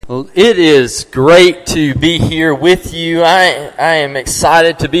Well, it is great to be here with you. I am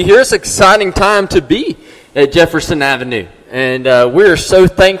excited to be here. It's an exciting time to be at Jefferson Avenue. And we're so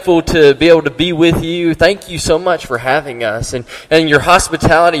thankful to be able to be with you. Thank you so much for having us. And your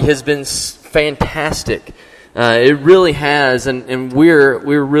hospitality has been fantastic. It really has, and we're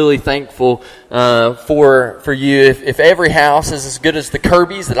really thankful for you. If every house is as good as the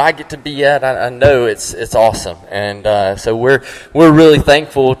Kirby's that I get to be at, I know it's awesome, and so we're really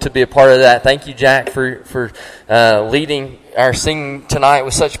thankful to be a part of that. Thank you, Jack, for leading our singing tonight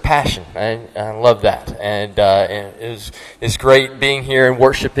with such passion. I love that, and it's great being here and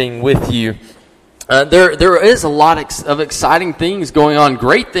worshiping with you. There is a lot of exciting things going on,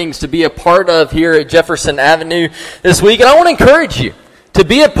 great things to be a part of here at Jefferson Avenue this week. And I want to encourage you to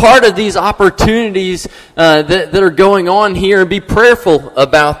be a part of these opportunities that are going on here and be prayerful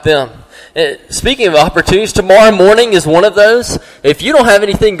about them. Speaking of opportunities, tomorrow morning is one of those. If you don't have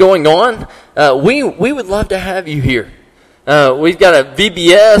anything going on, we would love to have you here. We've got a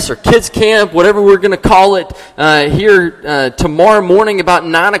VBS or kids camp, whatever we're going to call it, here tomorrow morning about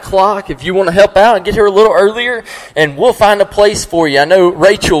 9 o'clock. If you want to help out and get here a little earlier, and we'll find a place for you. I know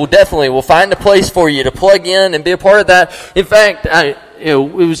Rachel definitely will find a place for you to plug in and be a part of that. In fact, it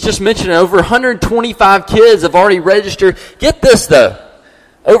was just mentioned over 125 kids have already registered. Get this though,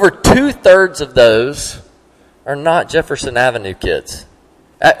 over 2/3 of those are not Jefferson Avenue kids.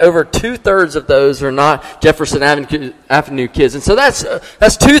 Over 2/3 of those are not Jefferson Avenue kids. And so that's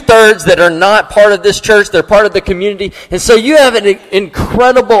 2/3 that are not part of this church. They're part of the community. And so you have an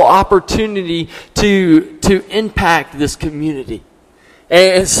incredible opportunity to impact this community.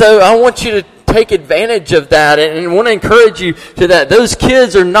 And so I want you to take advantage of that and want to encourage you to that. Those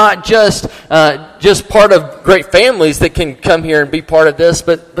kids are not just part of great families that can come here and be part of this,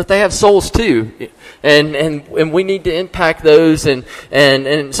 but they have souls too. And we need to impact those, and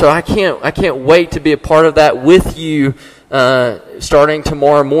so I can't wait to be a part of that with you starting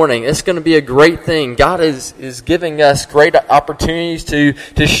tomorrow morning. It's going to be a great thing. God is giving us great opportunities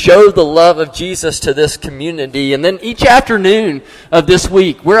to show the love of Jesus to this community. And then each afternoon of this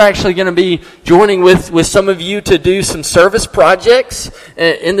week, we're actually going to be joining with some of you to do some service projects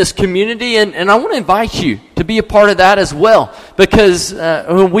in this community, and I want to invite you to be a part of that as well, because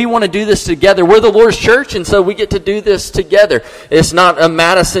we want to do this together. We're the Lord's church, and so we get to do this together. It's not a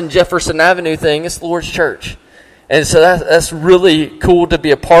Madison Jefferson Avenue thing, it's the Lord's church. And so that's really cool to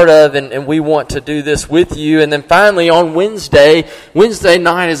be a part of, and we want to do this with you. And then finally on Wednesday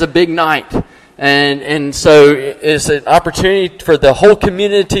night is a big night. And so it's an opportunity for the whole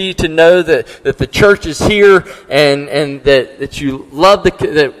community to know that the church is here, and that you love that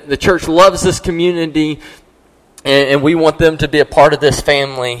the church loves this community. And we want them to be a part of this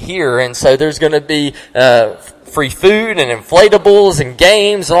family here. And so there's going to be free food and inflatables and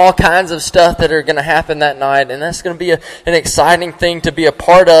games and all kinds of stuff that are going to happen that night. And that's going to be an exciting thing to be a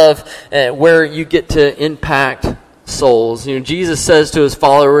part of, where you get to impact souls. You know, Jesus says to his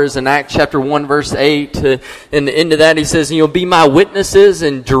followers in Acts chapter 1 verse 8, in the end of that he says, "You'll be my witnesses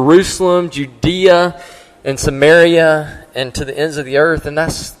in Jerusalem, Judea, and Samaria, and to the ends of the earth." And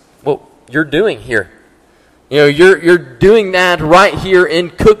that's what you're doing here. You know, you're doing that right here in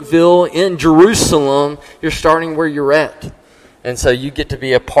Cookeville, in Jerusalem. You're starting where you're at. And so you get to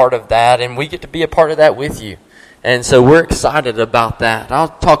be a part of that, and we get to be a part of that with you. And so we're excited about that. I'll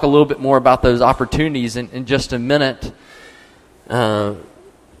talk a little bit more about those opportunities in just a minute. I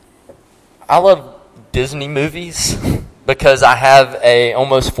love Disney movies because I have a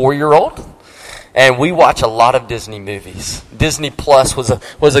almost 4-year-old. And we watch a lot of Disney movies. Disney Plus was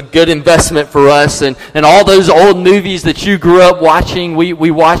a good investment for us, and all those old movies that you grew up watching,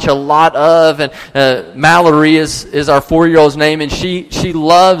 we watch a lot of. And Mallory is our 4-year-old's name, and she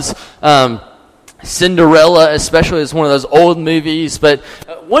loves Cinderella, especially. It's one of those old movies. But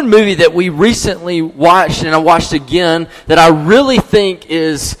one movie that we recently watched, and I watched again, that I really think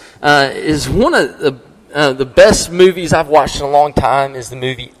is one of the best movies I've watched in a long time, is the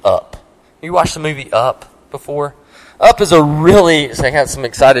movie Up. You watched the movie Up before? Up is I got some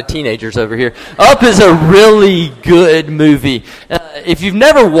excited teenagers over here. Up is a really good movie. If you've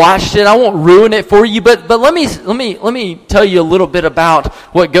never watched it, I won't ruin it for you, but let me tell you a little bit about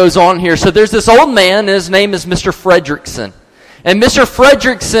what goes on here. So there's this old man, and his name is Mr. Fredrickson. And Mr.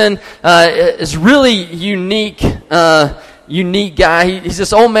 Fredrickson is really unique guy. He's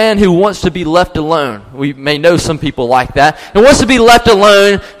this old man who wants to be left alone. We may know some people like that. He wants to be left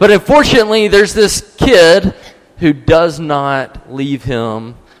alone, but unfortunately there's this kid who does not leave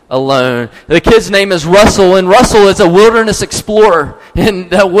him alone. The kid's name is Russell, and Russell is a wilderness explorer. And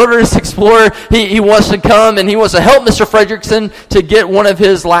that wilderness explorer, he wants to come and he wants to help Mr. Fredrickson to get one of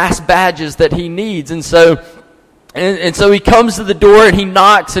his last badges that he needs. And so he comes to the door and he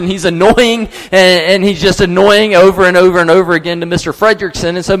knocks, and he's annoying, and he's just annoying over and over and over again to Mr.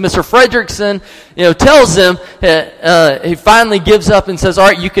 Fredrickson. And so Mr. Fredrickson, tells him, he finally gives up and says, all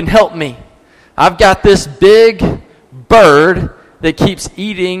right, you can help me. I've got this big bird that keeps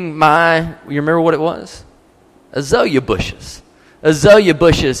eating you remember what it was? Azalea bushes. Azalea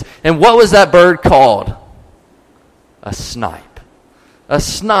bushes. And what was that bird called? A snipe. A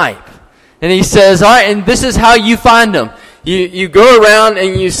snipe. And he says, all right, and this is how you find them. You go around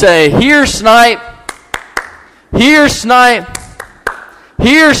and you say, here, snipe. Here, snipe.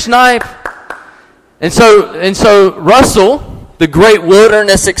 Here, snipe. And so Russell, the great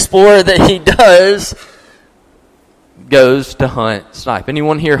wilderness explorer that he does, goes to hunt snipe.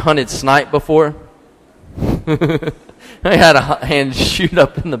 Anyone here hunted snipe before? I had a hand shoot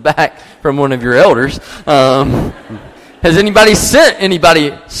up in the back from one of your elders. Has anybody sent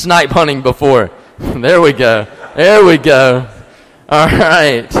anybody snipe hunting before? There we go. There we go. All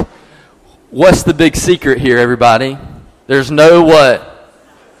right. What's the big secret here, everybody? There's no what?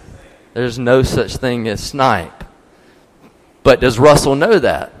 There's no such thing as snipe. But does Russell know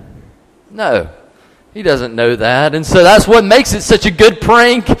that? No. He doesn't know that. And so that's what makes it such a good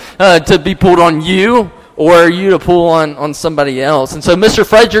prank to be pulled on you, or you to pull on somebody else. And so Mr.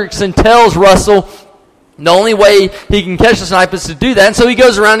 Fredrickson tells Russell the only way he can catch the snipe is to do that. And so he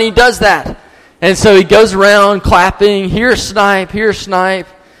goes around and he does that. And so he goes around clapping, here snipe, here snipe.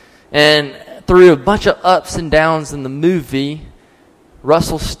 And through a bunch of ups and downs in the movie,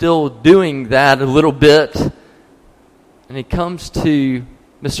 Russell's still doing that a little bit. And he comes to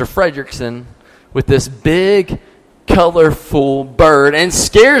Mr. Fredrickson with this big, colorful bird and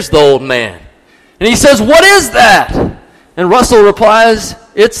scares the old man. And he says, what is that? And Russell replies,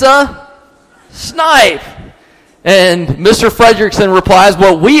 it's a snipe. And Mr. Fredrickson replies,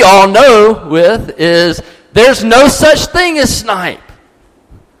 what we all know with is, there's no such thing as snipe.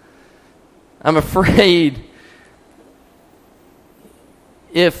 I'm afraid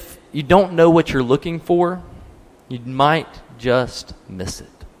if you don't know what you're looking for, you might just miss it.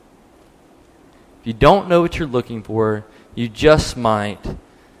 If you don't know what you're looking for, you just might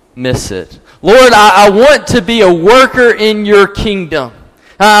miss it. Lord, I want to be a worker in your kingdom.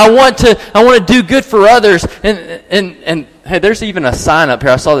 I want to do good for others. And hey, there's even a sign up here.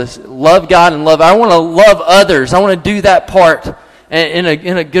 I saw this: love God and love. I want to love others. I want to do that part in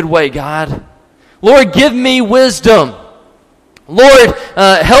a good way, God. Lord, give me wisdom. Lord,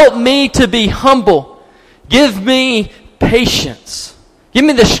 help me to be humble. Give me patience. Give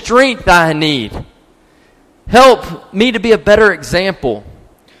me the strength I need. Help me to be a better example.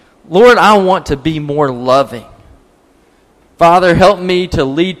 Lord, I want to be more loving. Father, help me to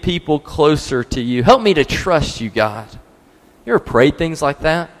lead people closer to you. Help me to trust you, God. You ever prayed things like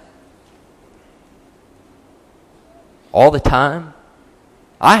that? All the time?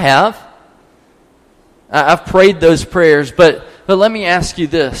 I have. I've prayed those prayers, but let me ask you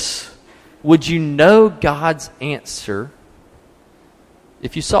this. Would you know God's answer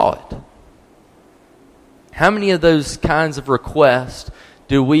if you saw it? How many of those kinds of requests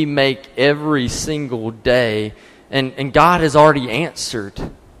do we make every single day, and God has already answered,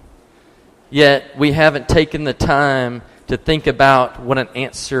 yet we haven't taken the time to think about what an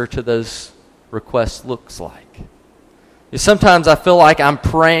answer to those requests looks like? Sometimes I feel like I'm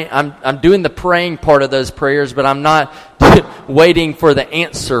praying, I'm doing the praying part of those prayers, but I'm not waiting for the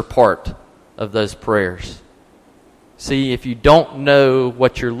answer part of those prayers. See, if you don't know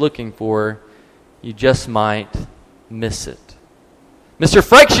what you're looking for, you just might miss it. Mr.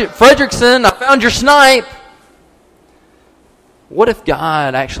 Fredrickson, I found your snipe. What if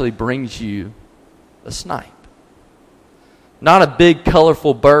God actually brings you a snipe? Not a big,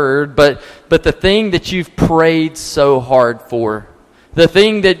 colorful bird, but the thing that you've prayed so hard for. The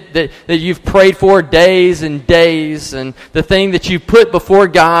thing that you've prayed for days and days, and the thing that you put before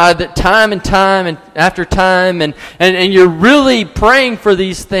God that time and time and after time, and you're really praying for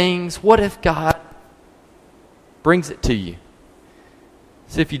these things. What if God brings it to you?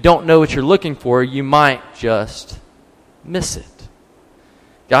 So if you don't know what you're looking for, you might just miss it.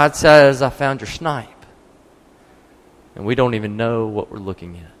 God says, I found your snipe. And we don't even know what we're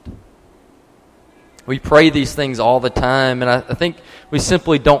looking at. We pray these things all the time, and I think we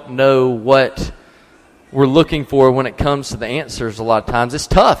simply don't know what we're looking for when it comes to the answers a lot of times. It's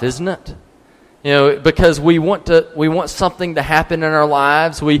tough, isn't it? Because we want something to happen in our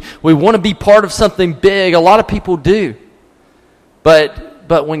lives. We want to be part of something big. A lot of people do. But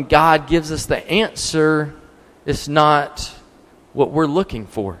but when God gives us the answer, it's not what we're looking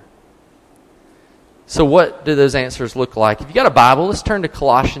for. So what do those answers look like? If you got a Bible, let's turn to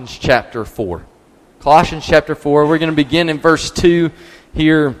Colossians chapter 4. Colossians chapter 4, we're going to begin in verse 2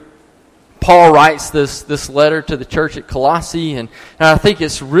 here. Paul writes this letter to the church at Colossae, and I think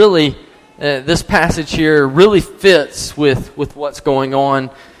it's really, this passage here really fits with what's going on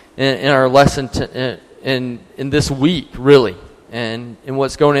in our lesson in this week, really, and in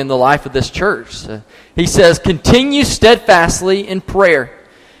what's going on in the life of this church. He says, continue steadfastly in prayer,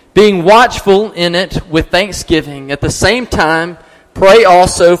 being watchful in it with thanksgiving. At the same time, pray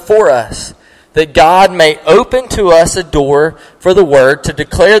also for us, that God may open to us a door for the word to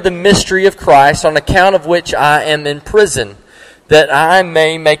declare the mystery of Christ, on account of which I am in prison, that I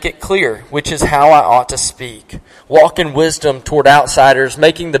may make it clear, which is how I ought to speak. Walk in wisdom toward outsiders,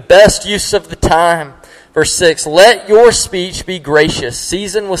 making the best use of the time. Verse 6, let your speech be gracious,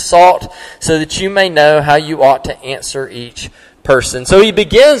 seasoned with salt, so that you may know how you ought to answer each person. So he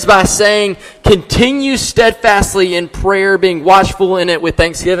begins by saying, continue steadfastly in prayer, being watchful in it with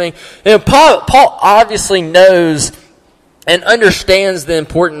thanksgiving. And Paul obviously knows and understands the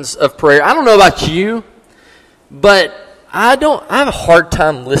importance of prayer. I don't know about you, but I have a hard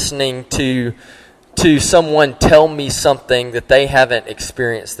time listening to someone tell me something that they haven't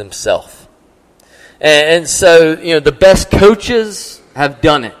experienced themselves. And so, the best coaches have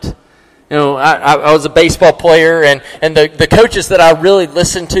done it. I was a baseball player, and the coaches that I really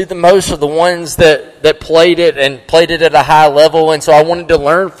listened to the most are the ones that played it at a high level. And so I wanted to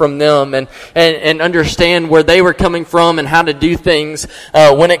learn from them and understand where they were coming from and how to do things.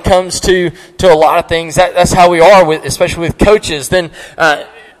 When it comes to a lot of things, that's how we are, especially with coaches. Then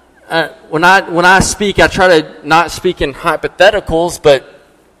when I speak, I try to not speak in hypotheticals, but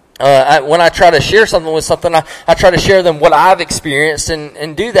when I try to share something with something, I try to share them what I've experienced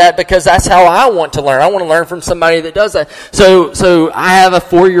and do that because that's how I want to learn. I want to learn from somebody that does that. So I have a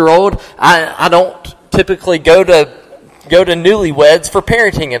 4-year-old. I don't typically go to newlyweds for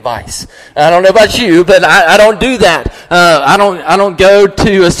parenting advice. I don't know about you, but I don't do that. I don't go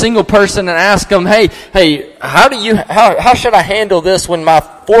to a single person and ask them, hey, how should I handle this when my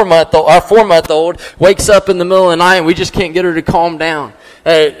 4-month-old wakes up in the middle of the night and we just can't get her to calm down?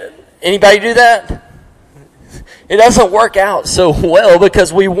 Anybody do that? It doesn't work out so well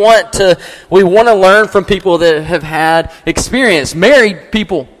because we want to learn from people that have had experience. Married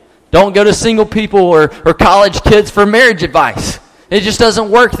people don't go to single people or college kids for marriage advice. It just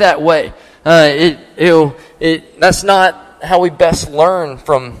doesn't work that way. That's not how we best learn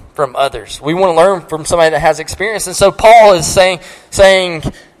from others. We want to learn from somebody that has experience. And so Paul is saying,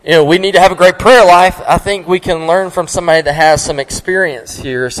 we need to have a great prayer life. I think we can learn from somebody that has some experience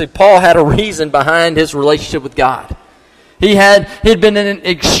here. See, Paul had a reason behind his relationship with God. He had been in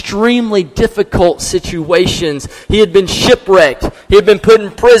extremely difficult situations. He had been shipwrecked. He had been put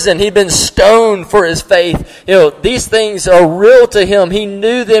in prison. He had been stoned for his faith. These things are real to him. He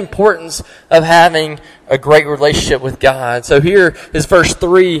knew the importance of having a great relationship with God. So here is verse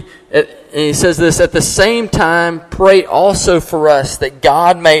 3, and he says this, at the same time, pray also for us that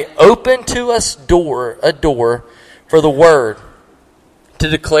God may open to us a door for the word to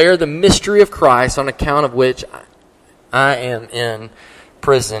declare the mystery of Christ, on account of which I am in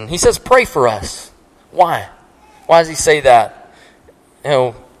prison. He says, pray for us. Why? Why does he say that?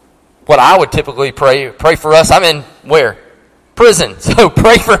 What I would typically pray for us, I'm in where? Prison. So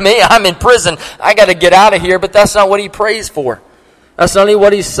pray for me, I'm in prison. I got to get out of here, but that's not what he prays for. That's not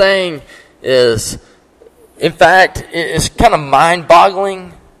what he's saying is. In fact, it's kind of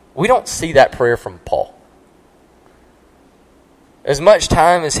mind-boggling. We don't see that prayer from Paul. As much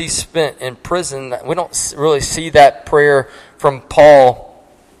time as he spent in prison, we don't really see that prayer from Paul.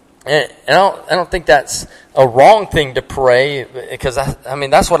 And I don't think that's a wrong thing to pray, because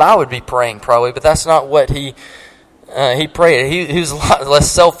that's what I would be praying probably, but that's not what he prayed. He was a lot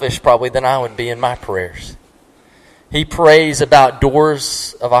less selfish probably than I would be in my prayers. He prays about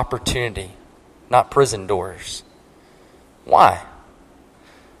doors of opportunity, not prison doors. Why?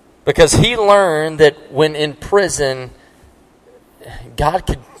 Because he learned that when in prison, God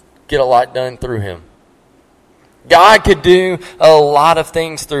could get a lot done through him. God could do a lot of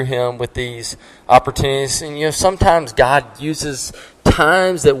things through him with these opportunities. And sometimes God uses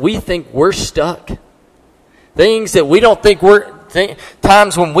times that we think we're stuck. Things that we don't think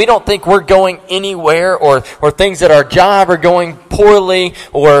times when we don't think we're going anywhere, or things at our job are going poorly,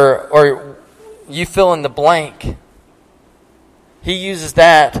 or you fill in the blank. He uses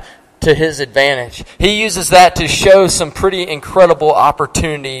that to his advantage. He uses that to show some pretty incredible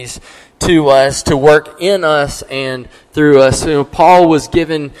opportunities to us to work in us and through us. Paul was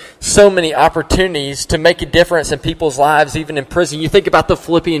given so many opportunities to make a difference in people's lives, even in prison. You think about the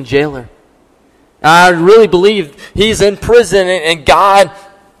Philippian jailer. I really believe he's in prison, and God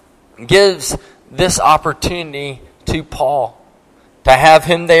gives this opportunity to Paul to have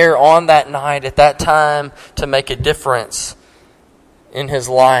him there on that night at that time to make a difference in his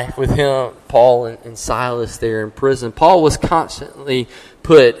life with him, Paul and Silas there in prison. Paul was constantly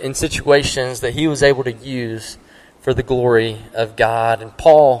put in situations that he was able to use for the glory of God. And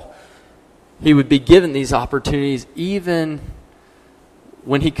Paul, he would be given these opportunities even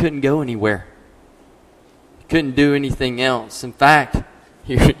when he couldn't go anywhere. He couldn't do anything else. In fact,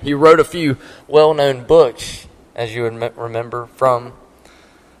 he wrote a few well-known books, as you would remember, from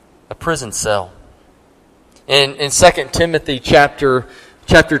a prison cell. In 2 Timothy chapter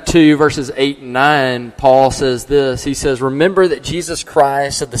 2, verses 8 and 9, Paul says this. He says, "Remember that Jesus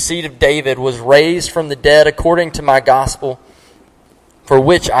Christ of the seed of David was raised from the dead according to my gospel, for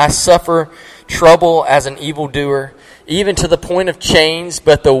which I suffer trouble as an evildoer, even to the point of chains,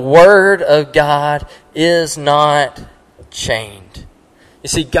 but the word of God is not chained." You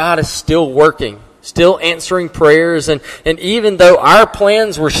see, God is still working, still answering prayers, and even though our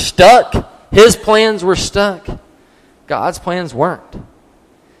plans were stuck, His plans were stuck, God's plans weren't.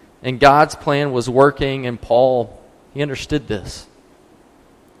 And God's plan was working, and Paul, he understood this.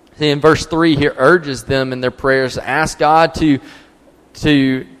 See, in verse 3, he urges them in their prayers to ask God to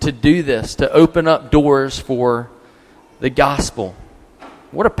do this, to open up doors for the gospel.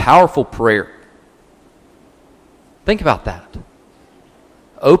 What a powerful prayer. Think about that.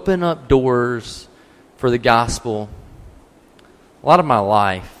 Open up doors for the gospel. A lot of my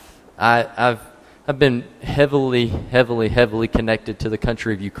life, I've been heavily connected to the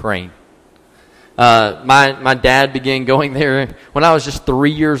country of Ukraine. My dad began going there when I was just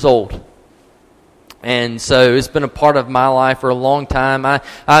 3 years old. And so it's been a part of my life for a long time.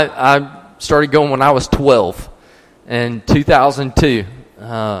 I started going when I was 12 in 2002.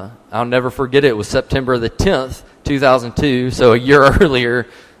 I'll never forget it. It was September the 10th, 2002. So a year earlier,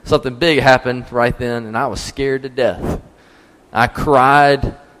 something big happened right then, and I was scared to death. I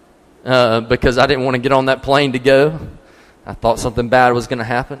cried because I didn't want to get on that plane to go. I thought something bad was going to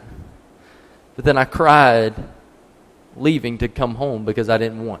happen. But then I cried leaving to come home because I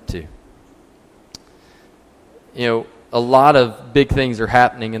didn't want to. You know, a lot of big things are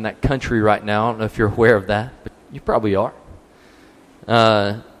happening in that country right now. I don't know if you're aware of that, but you probably are.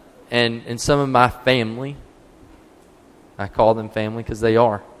 And some of my family, I call them family because they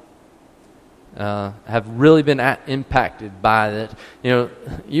are, have really been impacted by it. You know,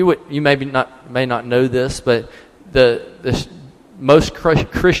 you may not know this, but the most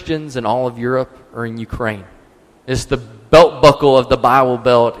Christians in all of Europe are in Ukraine. It's the belt buckle of the Bible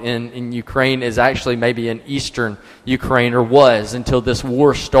Belt in Ukraine is actually maybe in eastern Ukraine, or was until this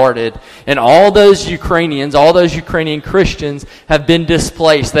war started. And all those Ukrainians, all those Ukrainian Christians have been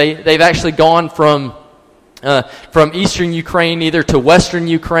displaced. They've actually gone from eastern Ukraine either to western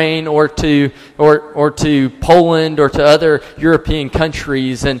Ukraine or to Poland or to other European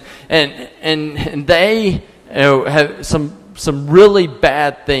countries, and they have some really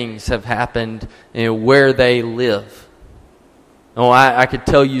bad things have happened where they live. Oh, I could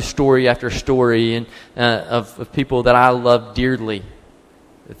tell you story after story and of people that I love dearly,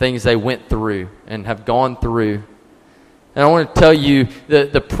 the things they went through and have gone through. And I want to tell you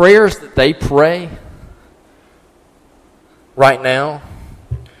the prayers that they pray right now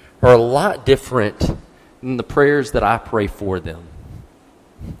are a lot different than the prayers that I pray for them.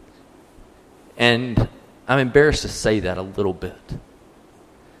 And I'm embarrassed to say that a little bit.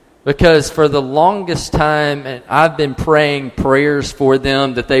 Because for the longest time, I've been praying prayers for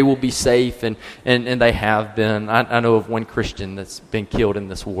them that they will be safe, and they have been. I know of one Christian that's been killed in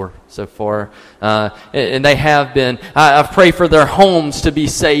this war so far, and they have been. I've prayed for their homes to be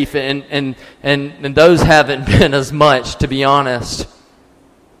safe, and those haven't been as much, to be honest.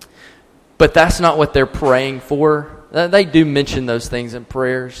 But that's not what they're praying for. They do mention those things in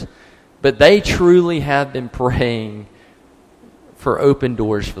prayers, but they truly have been praying for open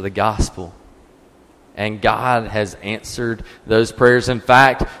doors for the gospel. And God has answered those prayers. In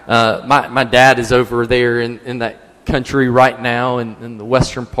fact, my dad is over there in that country right now in the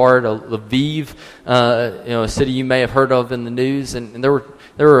western part of Lviv, a city you may have heard of in the news. And there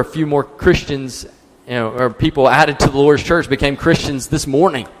were a few more Christians, or people added to the Lord's church became Christians this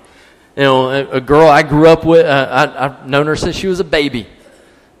morning. A girl I grew up with, I've known her since she was a baby.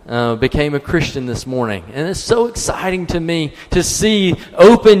 became a Christian this morning. And it's so exciting to me to see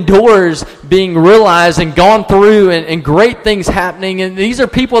open doors being realized and gone through and great things happening. And these are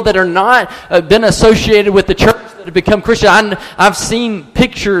people that are not been associated with the church that have become Christian. I've seen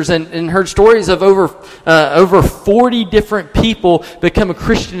pictures and heard stories of over 40 different people become a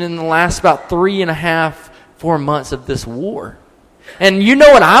Christian in the last about 3.5, 4 months of this war. And you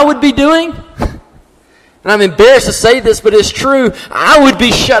know what I would be doing? And I'm embarrassed to say this, but it's true. I would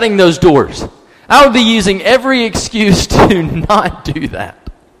be shutting those doors. I would be using every excuse to not do that.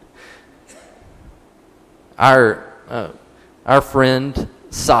 Our friend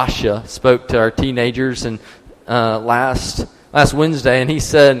Sasha spoke to our teenagers and last Wednesday, and he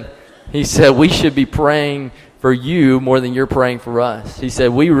said we should be praying for you more than you're praying for us. He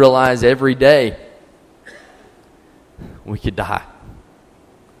said we realize every day we could die.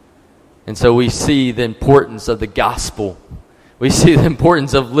 And so we see the importance of the gospel. We see the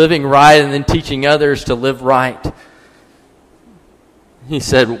importance of living right and then teaching others to live right. He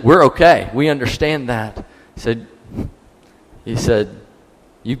said, we're okay. We understand that. He said,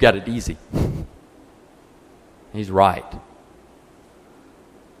 you've got it easy. He's right.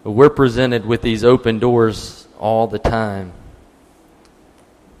 But we're presented with these open doors all the time.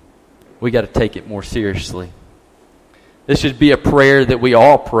 We got to take it more seriously. This should be a prayer that we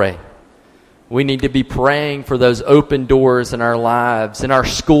all pray. We need to be praying for those open doors in our lives, in our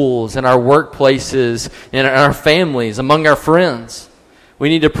schools, in our workplaces, in our families, among our friends. We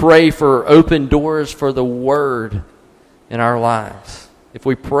need to pray for open doors for the Word in our lives. If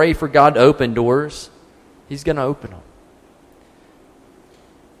we pray for God to open doors, He's going to open them.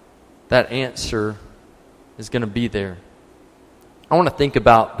 That answer is going to be there. I want to think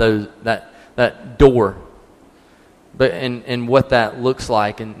about that door. But and what that looks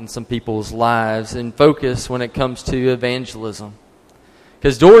like in some people's lives, and focus when it comes to evangelism.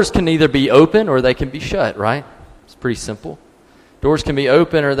 Because doors can either be open or they can be shut, right? It's pretty simple. Doors can be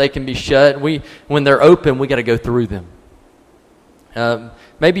open or they can be shut. When they're open, we got to go through them.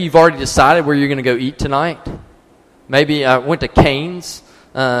 Maybe you've already decided where you're going to go eat tonight. Maybe I went to Cane's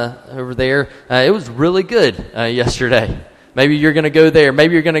over there. It was really good yesterday. Maybe you're going to go there.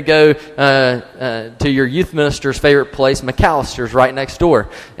 Maybe you're going to go to your youth minister's favorite place, McAllister's, right next door.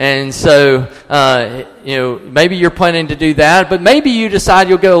 And so, maybe you're planning to do that. But maybe you decide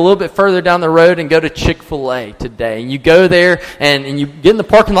you'll go a little bit further down the road and go to Chick-fil-A today. And you go there and you get in the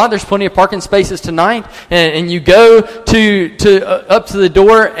parking lot. There's plenty of parking spaces tonight. And you go to up to the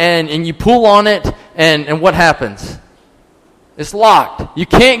door and you pull on it. And what happens? It's locked. You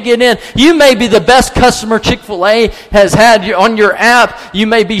can't get in. You may be the best customer Chick-fil-A has had on your app. You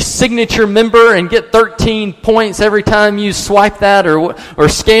may be signature member and get 13 points every time you swipe that or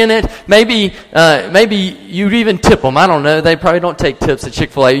scan it. Maybe you'd even tip them. I don't know. They probably don't take tips at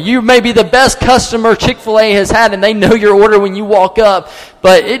Chick-fil-A. You may be the best customer Chick-fil-A has had, and they know your order when you walk up.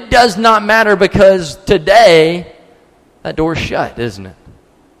 But it does not matter, because today that door's shut, isn't it?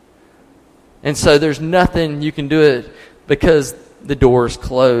 And so there's nothing you can do it because the door is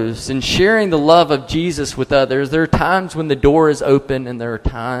closed. And sharing the love of Jesus with others, there are times when the door is open and there are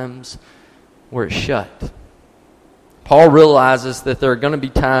times where it's shut. Paul realizes that there are going to be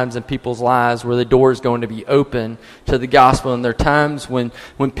times in people's lives where the door is going to be open to the gospel, and there are times when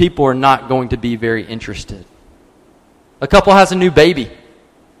people are not going to be very interested. A couple has a new baby,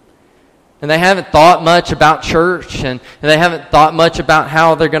 and they haven't thought much about church, and they haven't thought much about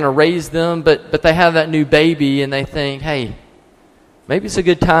how they're going to raise them, but they have that new baby, and they think, hey, maybe it's a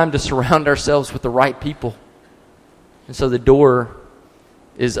good time to surround ourselves with the right people. And so the door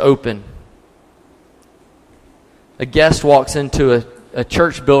is open. A guest walks into a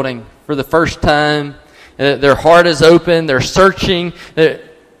church building for the first time. Their heart is open, they're searching,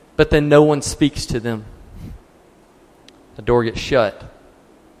 but then no one speaks to them. The door gets shut.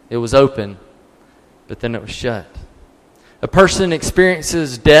 It was open, but then it was shut. A person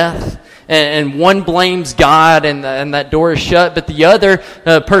experiences death, and one blames God, and that door is shut. But the other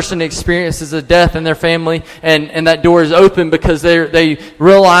person experiences a death in their family, and that door is open because they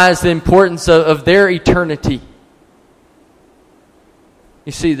realize the importance of their eternity.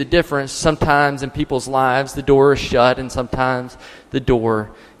 You see the difference. Sometimes in people's lives, the door is shut, and sometimes the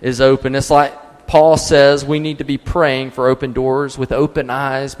door is open. It's like Paul says we need to be praying for open doors with open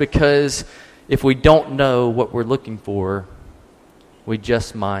eyes, because if we don't know what we're looking for, we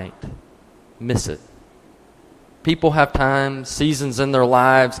just might miss it. People have times, seasons in their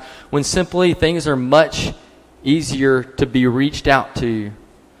lives when simply things are much easier to be reached out to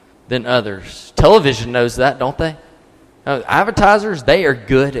than others. Television knows that, don't they? Advertisers, they are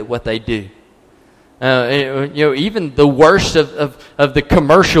good at what they do. Even the worst of the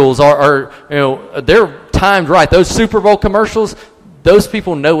commercials are they're timed right. Those Super Bowl commercials, those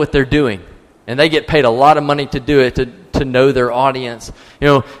people know what they're doing, and they get paid a lot of money to do it, to know their audience.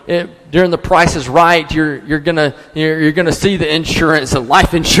 During the Price is Right, you're gonna see the insurance and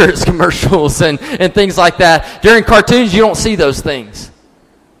life insurance commercials and things like that. During cartoons, you don't see those things.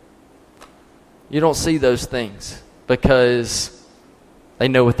 You don't see those things because they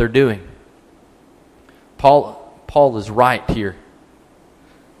know what they're doing. Paul is right here.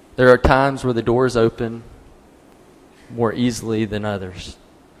 There are times where the doors open more easily than others.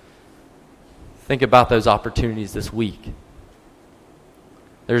 Think about those opportunities this week.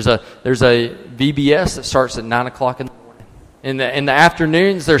 There's a VBS that starts at 9 o'clock in the morning. In the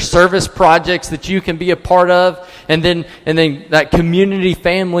afternoons, there's service projects that you can be a part of, and then that community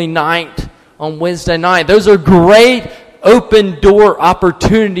family night on Wednesday night. Those are great open door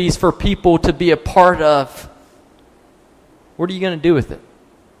opportunities for people to be a part of. What are you going to do with it?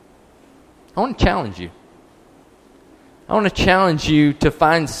 I want to challenge you. I want to challenge you to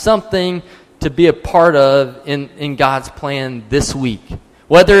find something to be a part of in God's plan this week.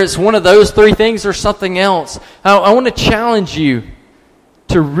 Whether it's one of those three things or something else, I want to challenge you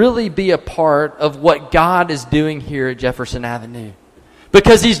to really be a part of what God is doing here at Jefferson Avenue.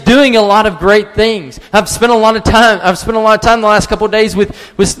 Because He's doing a lot of great things. I've spent a lot of time the last couple of days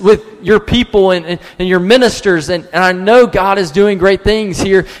with your people and your ministers, and I know God is doing great things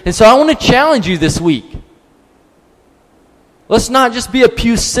here. And so I want to challenge you this week. Let's not just be a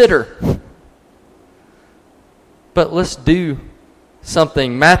pew sitter, but let's do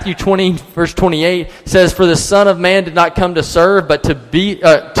something. Matthew 20, verse 28 says, "For the Son of Man did not come to serve, but to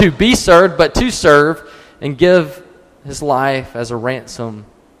be served, but to serve, and give His life as a ransom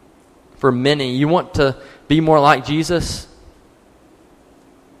for many." You want to be more like Jesus?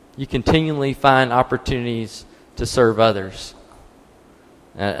 You continually find opportunities to serve others.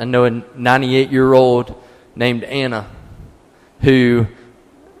 I know a 98-year-old named Anna who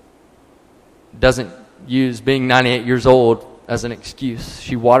doesn't use being 98 years old as an excuse.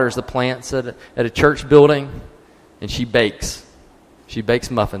 She waters the plants at a church building, and she bakes. She bakes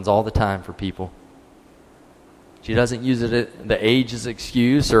muffins all the time for people. She doesn't use the age as an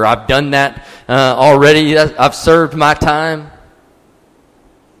excuse, or I've done that already. I've served my time.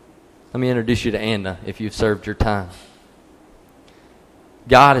 Let me introduce you to Anna if you've served your time.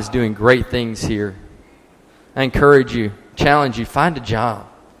 God is doing great things here. I encourage you, challenge you, find a job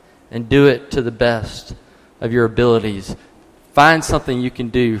and do it to the best of your abilities. Find something you can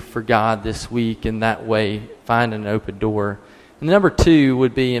do for God this week, and that way find an open door. And number 2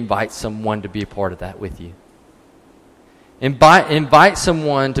 would be invite someone to be a part of that with you. Invite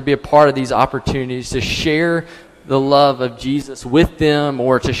someone to be a part of these opportunities, to share the love of Jesus with them,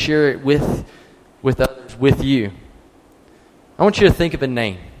 or to share it with others, with you. I want you to think of a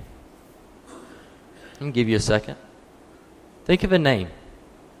name. I'm going to give you a second. Think of a name.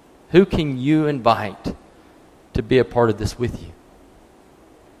 Who can you invite to be a part of this with you?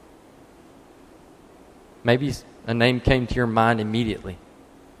 Maybe a name came to your mind immediately.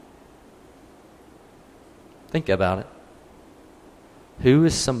 Think about it. Who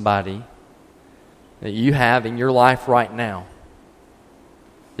is somebody that you have in your life right now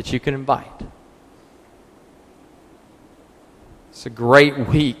that you can invite? It's a great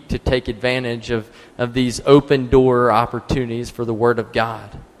week to take advantage of these open door opportunities for the Word of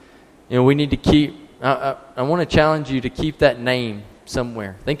God. We need to keep, I want to challenge you to keep that name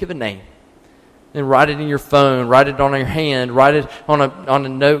somewhere. Think of a name. And write it in your phone, write it on your hand, write it on a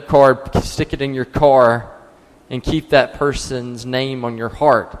note card, stick it in your car, and keep that person's name on your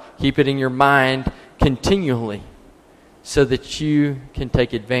heart. Keep it in your mind continually so that you can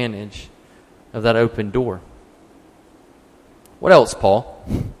take advantage of that open door. What else, Paul?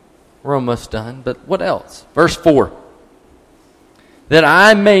 We're almost done, but what else? Verse 4. That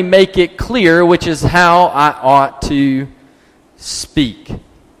I may make it clear which is how I ought to speak.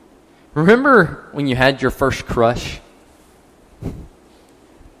 Remember when you had your first crush? You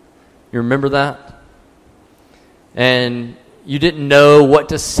remember that? And you didn't know what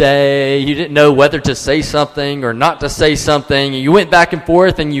to say. You didn't know whether to say something or not to say something. You went back and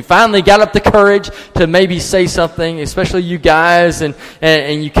forth, and you finally got up the courage to maybe say something, especially you guys. And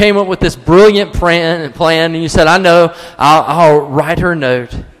you came up with this brilliant plan, and you said, I know, I'll write her a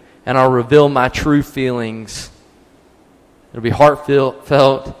note, and I'll reveal my true feelings. It'll be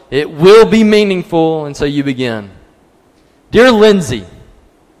heartfelt. It will be meaningful. And so you begin. Dear Lindsay,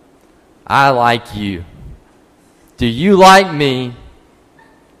 I like you. Do you like me?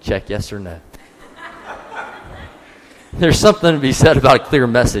 Check yes or no. There's something to be said about a clear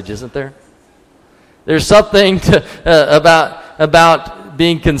message, isn't there? There's something about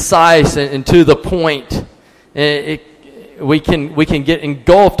being concise and to the point. We can get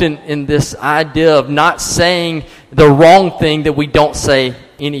engulfed in this idea of not saying the wrong thing that we don't say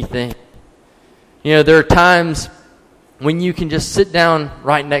anything. You know, there are times when you can just sit down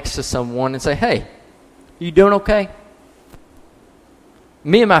right next to someone and say, "Hey, you doing okay?"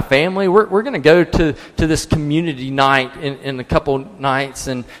 Me and my family, we're going to go to this community night in a couple nights,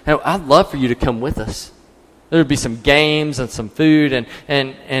 and I'd love for you to come with us. There'll be some games and some food and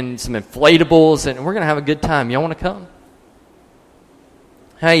some inflatables, and we're going to have a good time. Y'all want to come?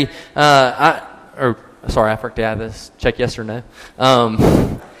 Hey, I forgot to add this. Check yes or no.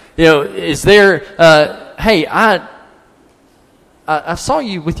 You know, is there? Hey, I saw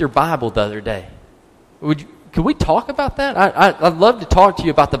you with your Bible the other day. Could we talk about that? I'd love to talk to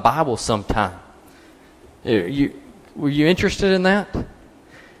you about the Bible sometime. Were you interested in that?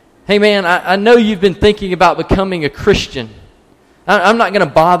 Hey, man, I know you've been thinking about becoming a Christian. I'm not going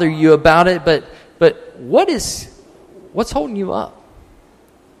to bother you about it, but what's holding you up?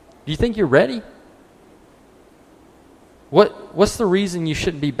 Do you think you're ready? What's the reason you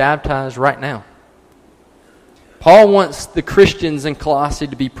shouldn't be baptized right now? Paul wants the Christians in Colossae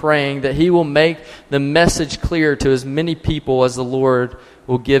to be praying that he will make the message clear to as many people as the Lord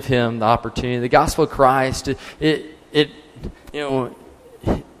will give him the opportunity. The gospel of Christ, it at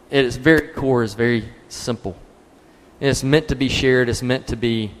its very core is very simple. It's meant to be shared. It's meant to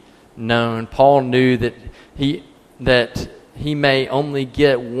be known. Paul knew that he may only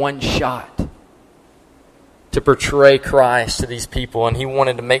get one shot to portray Christ to these people, and he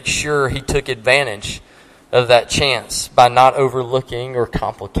wanted to make sure he took advantage of that chance by not overlooking or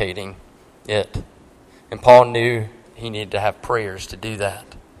complicating it. And Paul knew he needed to have prayers to do that.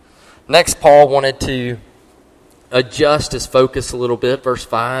 Next, Paul wanted to adjust his focus a little bit. Verse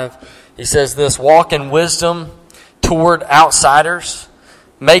 5, he says this: walk in wisdom toward outsiders,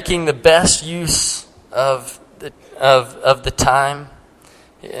 making the best use of the time.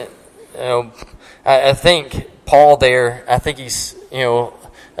 I think Paul there, I think he's,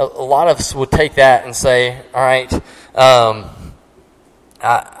 a lot of us would take that and say, all right,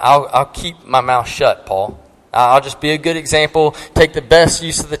 I'll keep my mouth shut, Paul. I'll just be a good example, take the best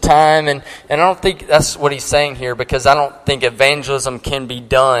use of the time. And I don't think that's what he's saying here, because I don't think evangelism can be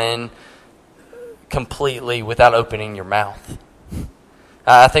done completely without opening your mouth.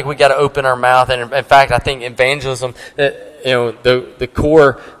 I think we got to open our mouth. And in fact, I think evangelism, the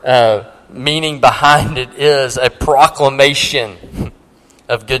core meaning behind it is a proclamation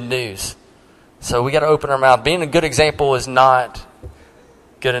of good news. So we got to open our mouth. Being a good example is not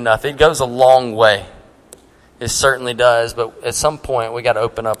good enough. It goes a long way. It certainly does, but at some point we got to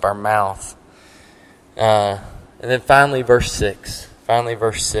open up our mouth. And then finally, verse 6.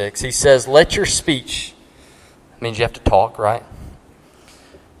 He says, let your speech, that means you have to talk, right?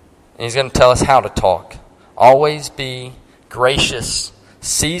 And he's going to tell us how to talk. Always be gracious,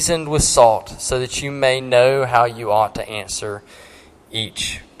 seasoned with salt, so that you may know how you ought to answer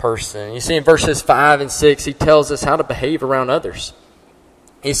each person. You see in verses 5 and 6, he tells us how to behave around others.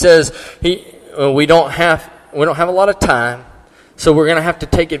 He says we don't have a lot of time, so we're going to have to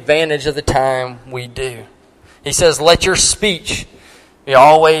take advantage of the time we do. He says, let your speech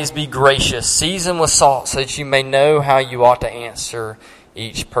always be gracious, seasoned with salt, so that you may know how you ought to answer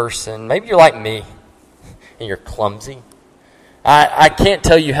each person. Maybe you're like me, and you're clumsy. I can't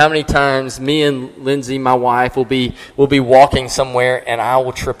tell you how many times me and Lindsay, my wife, will be walking somewhere, and I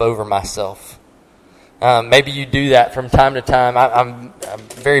will trip over myself. Maybe you do that from time to time. I'm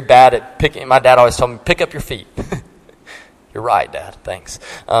very bad at picking. My dad always told me, pick up your feet. You're right, Dad. Thanks.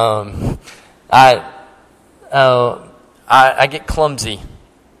 I get clumsy.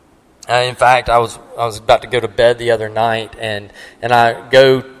 In fact, I was about to go to bed the other night, and I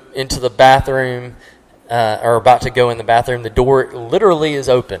go into the bathroom, or about to go in the bathroom. The door literally is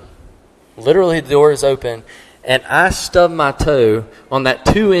open. Literally, the door is open. And I stubbed my toe on that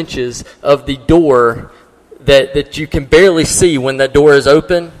 2 inches of the door that you can barely see when that door is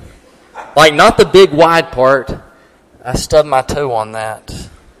open. Like, not the big wide part. I stubbed my toe on that.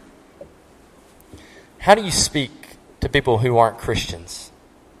 How do you speak to people who aren't Christians?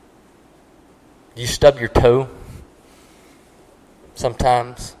 Do you stub your toe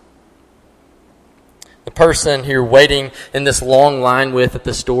sometimes? The person who you're waiting in this long line with at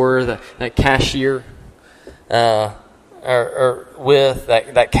the store, that cashier, or with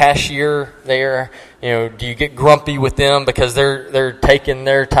that cashier there, do you get grumpy with them because they're taking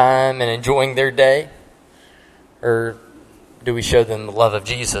their time and enjoying their day? Or do we show them the love of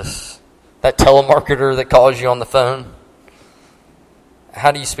Jesus? That telemarketer that calls you on the phone,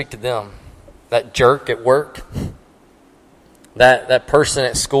 how do you speak to them? that jerk at work, that person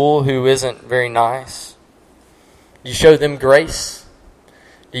at school who isn't very nice? Do you show them grace?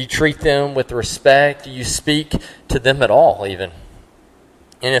 Do you treat them with respect? Do you speak to them at all even?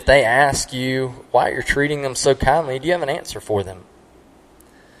 And if they ask you why you're treating them so kindly, do you have an answer for them?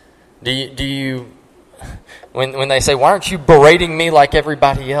 Do you when they say, why aren't you berating me like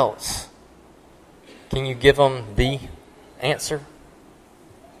everybody else? Can you give them the answer?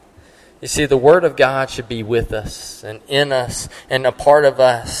 You see, the Word of God should be with us and in us and a part of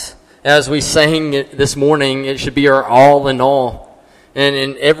us. As we sang this morning, it should be our all in all. And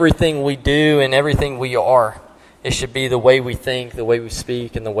in everything we do and everything we are, it should be the way we think, the way we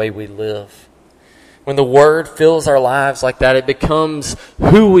speak, and the way we live. When the Word fills our lives like that, it becomes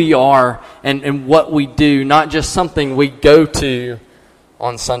who we are and what we do, not just something we go to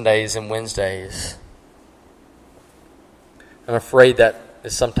on Sundays and Wednesdays. I'm afraid that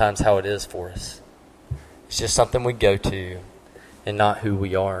is sometimes how it is for us. It's just something we go to and not who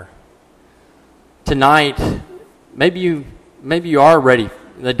we are. Tonight, maybe you are ready.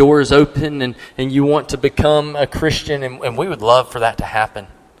 The door is open and you want to become a Christian, and we would love for that to happen.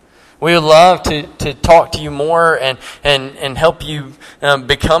 We would love to talk to you more and help you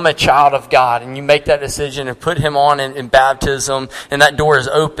become a child of God. And you make that decision and put Him on in baptism, and that door is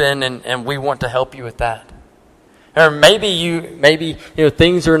open, and we want to help you with that. Or maybe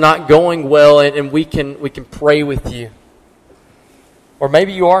things are not going well, and we can pray with you. Or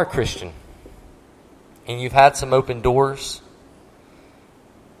maybe you are a Christian and you've had some open doors,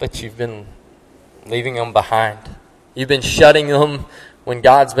 but you've been leaving them behind. You've been shutting them when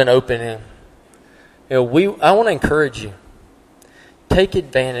God's been opening. I want to encourage you. Take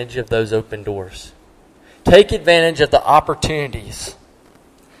advantage of those open doors. Take advantage of the opportunities.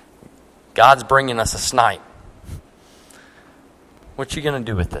 God's bringing us a snipe. What you going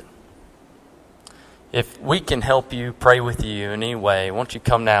to do with it? If we can help you, pray with you in any way, won't you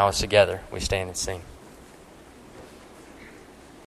come now as together we stand and sing.